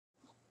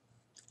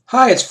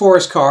Hi, it's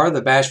Forrest Carr,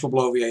 the Bashful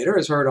Bloviator,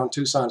 as heard on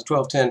Tucson's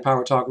 1210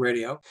 Power Talk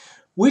Radio.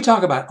 We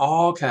talk about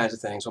all kinds of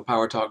things on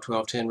Power Talk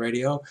 1210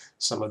 Radio,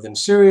 some of them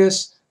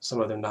serious,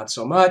 some of them not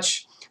so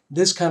much.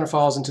 This kind of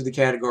falls into the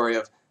category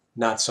of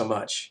not so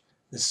much.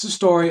 This is a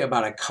story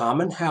about a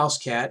common house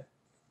cat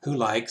who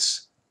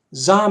likes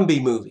zombie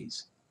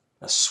movies.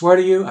 I swear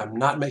to you, I'm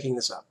not making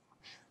this up.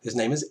 His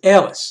name is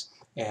Ellis,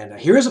 and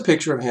here is a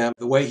picture of him,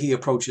 the way he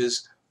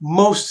approaches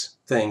most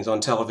things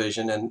on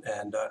television and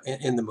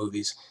in the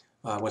movies.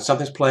 When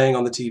something's playing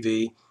on the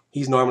TV,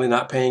 he's normally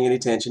not paying any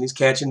attention. He's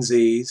catching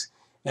Z's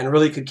and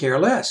really could care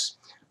less.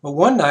 But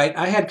one night,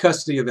 I had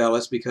custody of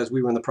Ellis because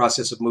we were in the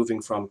process of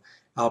moving from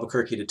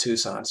Albuquerque to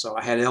Tucson. So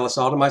I had Ellis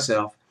all to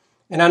myself.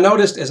 And I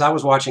noticed as I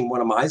was watching one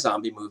of my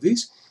zombie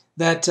movies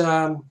that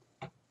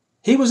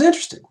he was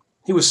interested.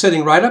 He was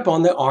sitting right up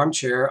on the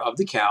armchair of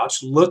the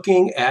couch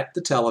looking at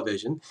the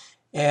television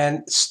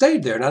and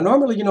stayed there. Now,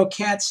 normally, you know,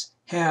 cats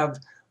have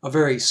a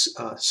very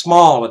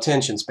small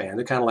attention span.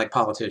 They're kind of like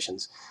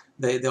politicians.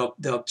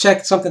 They'll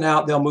check something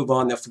out, they'll move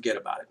on, they'll forget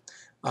about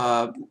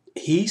it.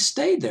 He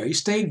stayed there. He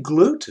stayed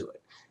glued to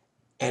it.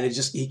 And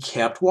he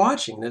kept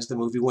watching. And as the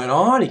movie went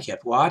on, he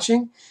kept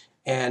watching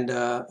and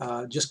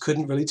just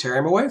couldn't really tear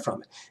him away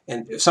from it.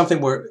 And if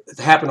something were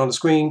to happen on the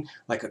screen,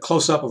 like a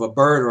close-up of a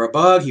bird or a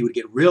bug, he would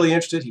get really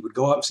interested. He would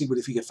go up and see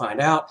if he could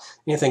find out.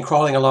 Anything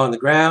crawling along the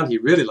ground, he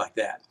really liked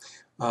that.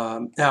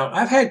 Now,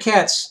 I've had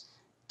cats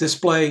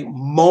display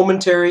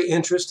momentary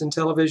interest in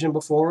television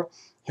before.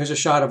 Here's a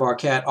shot of our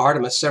cat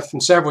Artemis from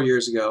several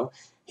years ago.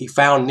 He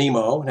found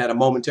Nemo and had a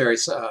momentary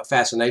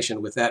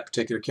fascination with that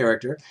particular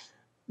character.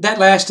 That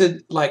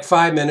lasted like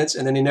 5 minutes,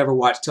 and then he never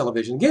watched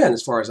television again,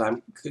 as far as I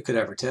could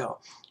ever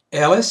tell.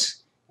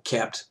 Ellis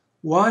kept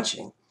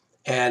watching.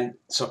 And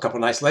so a couple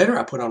of nights later,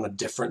 I put on a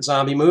different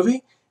zombie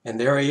movie, and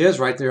there he is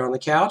right there on the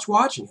couch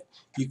watching it.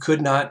 You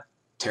could not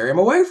tear him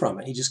away from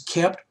it. He just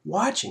kept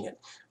watching it.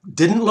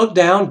 Didn't look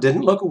down,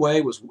 didn't look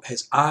away.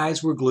 His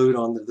eyes were glued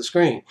onto the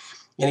screen.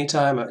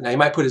 Anytime, now he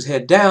might put his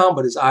head down,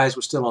 but his eyes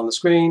were still on the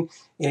screen.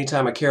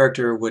 Anytime a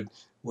character would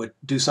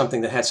do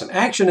something that had some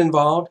action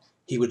involved,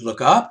 he would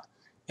look up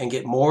and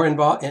get more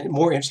involved and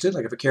more interested.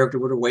 Like if a character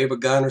were to wave a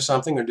gun or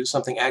something or do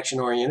something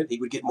action-oriented, he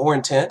would get more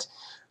intent.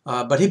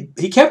 But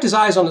he kept his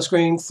eyes on the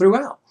screen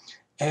throughout.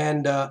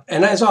 And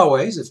as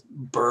always, if a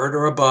bird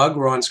or a bug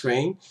were on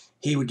screen,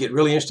 he would get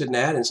really interested in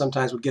that and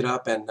sometimes would get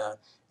up and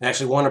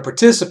actually want to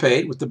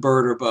participate with the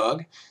bird or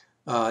bug.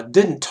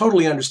 Didn't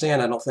totally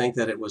understand, I don't think,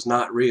 that it was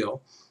not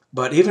real.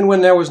 But even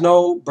when there was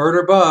no bird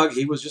or bug,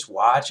 he was just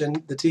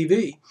watching the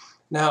TV.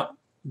 Now,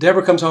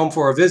 Deborah comes home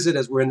for a visit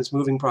as we're in this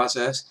moving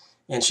process,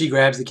 and she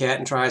grabs the cat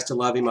and tries to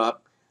love him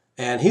up.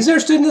 And he's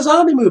interested in the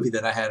zombie movie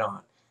that I had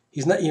on.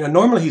 He's not, you know,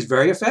 normally he's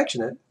very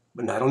affectionate,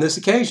 but not on this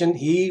occasion.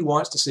 He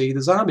wants to see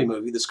the zombie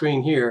movie. The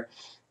screen here,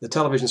 the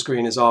television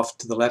screen is off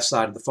to the left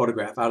side of the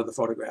photograph, out of the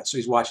photograph, so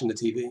he's watching the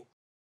TV.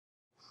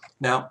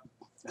 Now,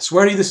 I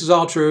swear to you this is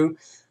all true.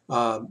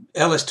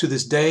 Ellis, to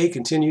this day,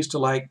 continues to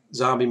like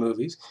zombie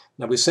movies.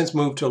 Now, we've since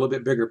moved to a little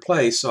bit bigger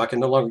place, so I can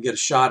no longer get a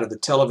shot of the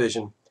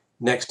television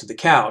next to the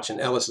couch, and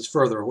Ellis is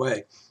further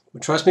away.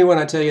 But trust me when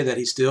I tell you that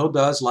he still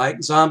does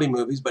like zombie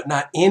movies, but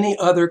not any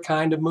other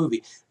kind of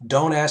movie.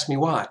 Don't ask me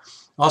why.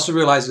 Also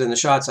realize that in the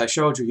shots I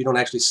showed you, you don't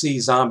actually see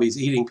zombies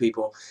eating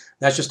people.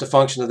 That's just a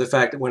function of the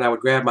fact that when I would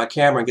grab my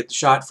camera and get the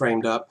shot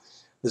framed up,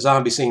 the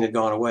zombie scene had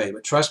gone away.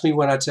 But trust me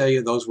when I tell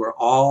you, those were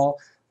all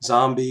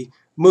zombie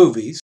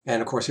movies.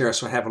 And of course here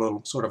I have a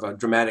little sort of a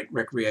dramatic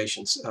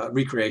recreation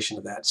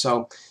of that.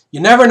 So you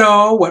never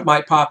know what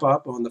might pop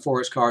up on the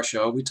Forrest Carr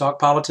Show. We talk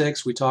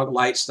politics, we talk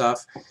light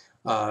stuff.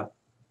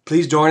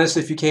 Please join us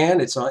if you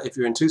can. If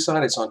you're in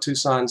Tucson, it's on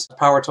Tucson's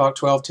Power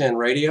Talk 1210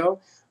 Radio.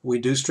 We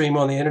do stream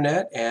on the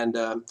internet, and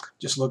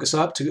just look us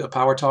up to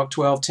Power Talk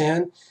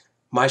 1210.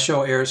 My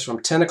show airs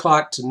from 10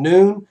 o'clock to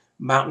noon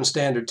Mountain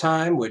Standard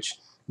Time, which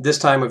this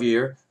time of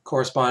year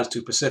corresponds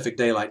to Pacific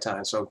Daylight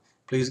Time. So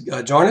please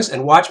join us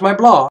and watch my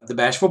blog, The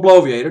Bashful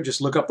Bloviator. Just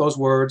look up those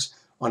words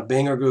on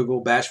Bing or Google,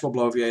 Bashful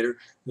Bloviator.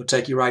 It'll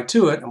take you right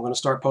to it. I'm going to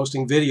start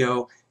posting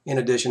video in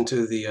addition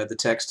to the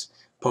text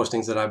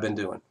postings that I've been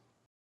doing.